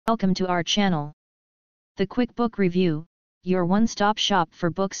Welcome to our channel. The Quick Book Review, your one-stop shop for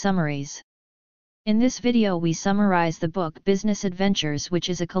book summaries. In this video we summarize the book Business Adventures, which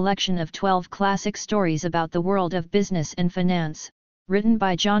is a collection of 12 classic stories about the world of business and finance, written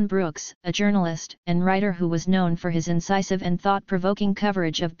by John Brooks, a journalist and writer who was known for his incisive and thought-provoking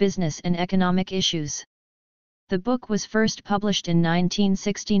coverage of business and economic issues. The book was first published in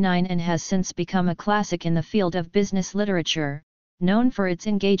 1969 and has since become a classic in the field of business literature, known for its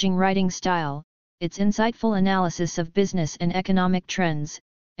engaging writing style, its insightful analysis of business and economic trends,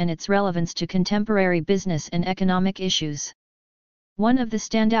 and its relevance to contemporary business and economic issues. One of the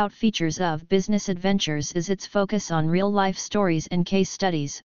standout features of Business Adventures is its focus on real-life stories and case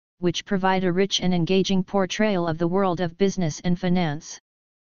studies, which provide a rich and engaging portrayal of the world of business and finance.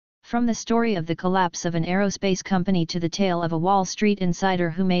 From the story of the collapse of an aerospace company to the tale of a Wall Street insider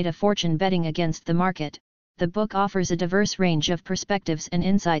who made a fortune betting against the market, the book offers a diverse range of perspectives and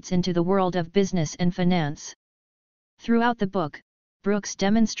insights into the world of business and finance. Throughout the book, Brooks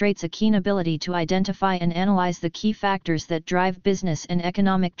demonstrates a keen ability to identify and analyze the key factors that drive business and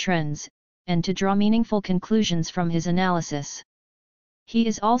economic trends, and to draw meaningful conclusions from his analysis. He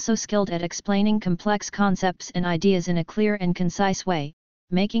is also skilled at explaining complex concepts and ideas in a clear and concise way,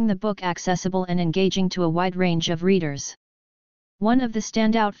 making the book accessible and engaging to a wide range of readers. One of the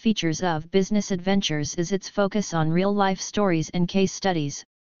standout features of Business Adventures is its focus on real-life stories and case studies,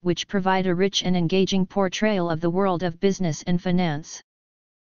 which provide a rich and engaging portrayal of the world of business and finance.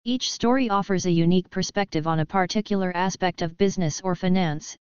 Each story offers a unique perspective on a particular aspect of business or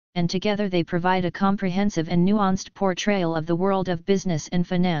finance, and together they provide a comprehensive and nuanced portrayal of the world of business and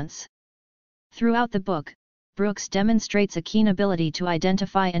finance. Throughout the book, Brooks demonstrates a keen ability to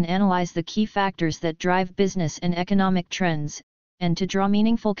identify and analyze the key factors that drive business and economic trends, and to draw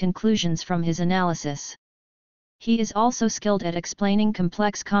meaningful conclusions from his analysis. He is also skilled at explaining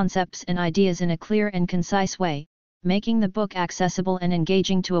complex concepts and ideas in a clear and concise way, making the book accessible and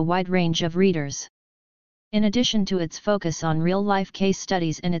engaging to a wide range of readers. In addition to its focus on real-life case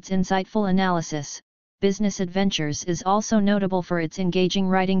studies and its insightful analysis, Business Adventures is also notable for its engaging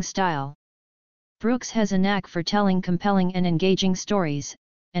writing style. Brooks has a knack for telling compelling and engaging stories,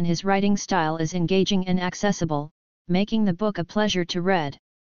 and his writing style is engaging and accessible, making the book a pleasure to read.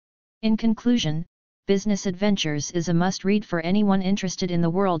 In conclusion, Business Adventures is a must-read for anyone interested in the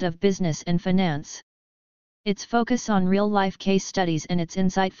world of business and finance. Its focus on real-life case studies and its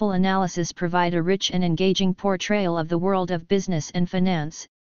insightful analysis provide a rich and engaging portrayal of the world of business and finance,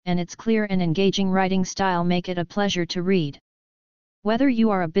 and its clear and engaging writing style make it a pleasure to read. Whether you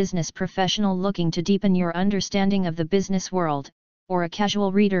are a business professional looking to deepen your understanding of the business world, or a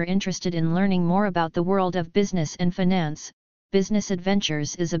casual reader interested in learning more about the world of business and finance, Business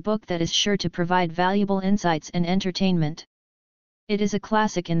Adventures is a book that is sure to provide valuable insights and entertainment. It is a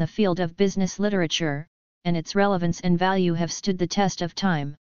classic in the field of business literature, and its relevance and value have stood the test of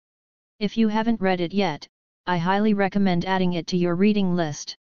time. If you haven't read it yet, I highly recommend adding it to your reading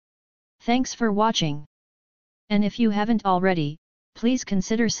list. Thanks for watching. And if you haven't already, please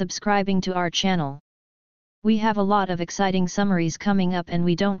consider subscribing to our channel. We have a lot of exciting summaries coming up and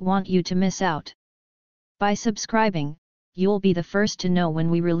we don't want you to miss out. By subscribing, you'll be the first to know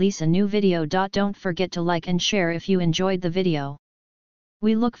when we release a new video. Don't forget to like and share if you enjoyed the video.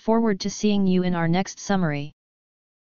 We look forward to seeing you in our next summary.